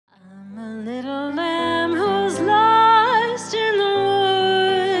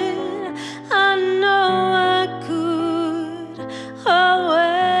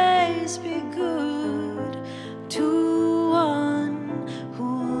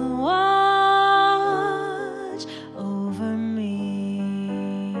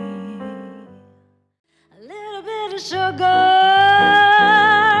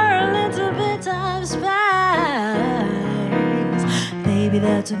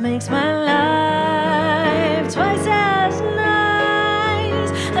That's what makes my life twice as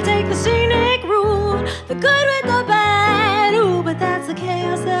nice. I take the scenic route, the good with the bad, ooh, but that's the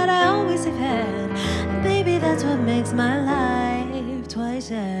chaos that I always have had. And baby, that's what makes my life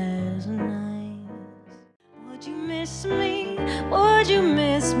twice as nice. Would you miss me? Would you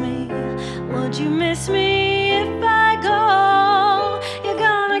miss me? Would you miss me if I go? You're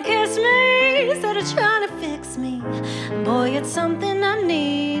gonna kiss me instead of trying to fix me. Boy, it's something I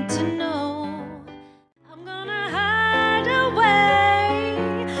need to know. I'm gonna hide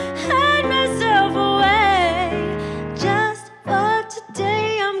away, hide myself away. Just for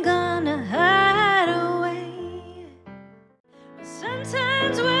today, I'm gonna hide away.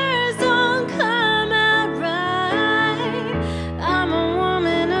 Sometimes words don't come out right. I'm a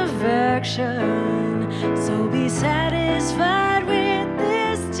woman of action, so be satisfied with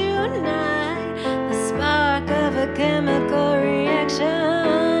this tonight. The spark of a chemical reaction.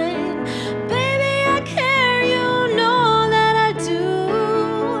 Baby, I care, you know that I do.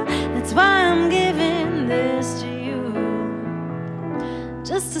 That's why I'm giving this to you.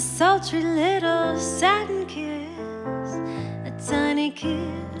 Just a sultry little satin kiss, a tiny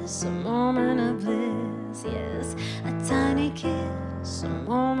kiss, a moment of bliss. Yes, a tiny kiss, a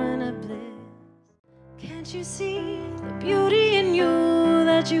moment of bliss. Can't you see the beauty in you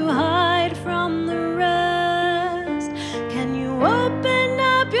that you hide from the rest? Can you open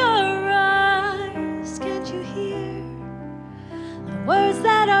up your eyes? Can't you hear the words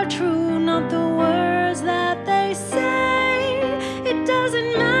that are true, not the words that they say? It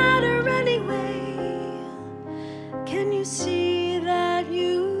doesn't matter anyway. Can you see that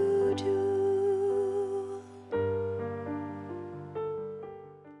you do?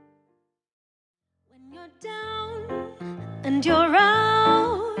 When you're down and you're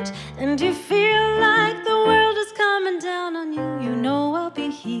out and you feel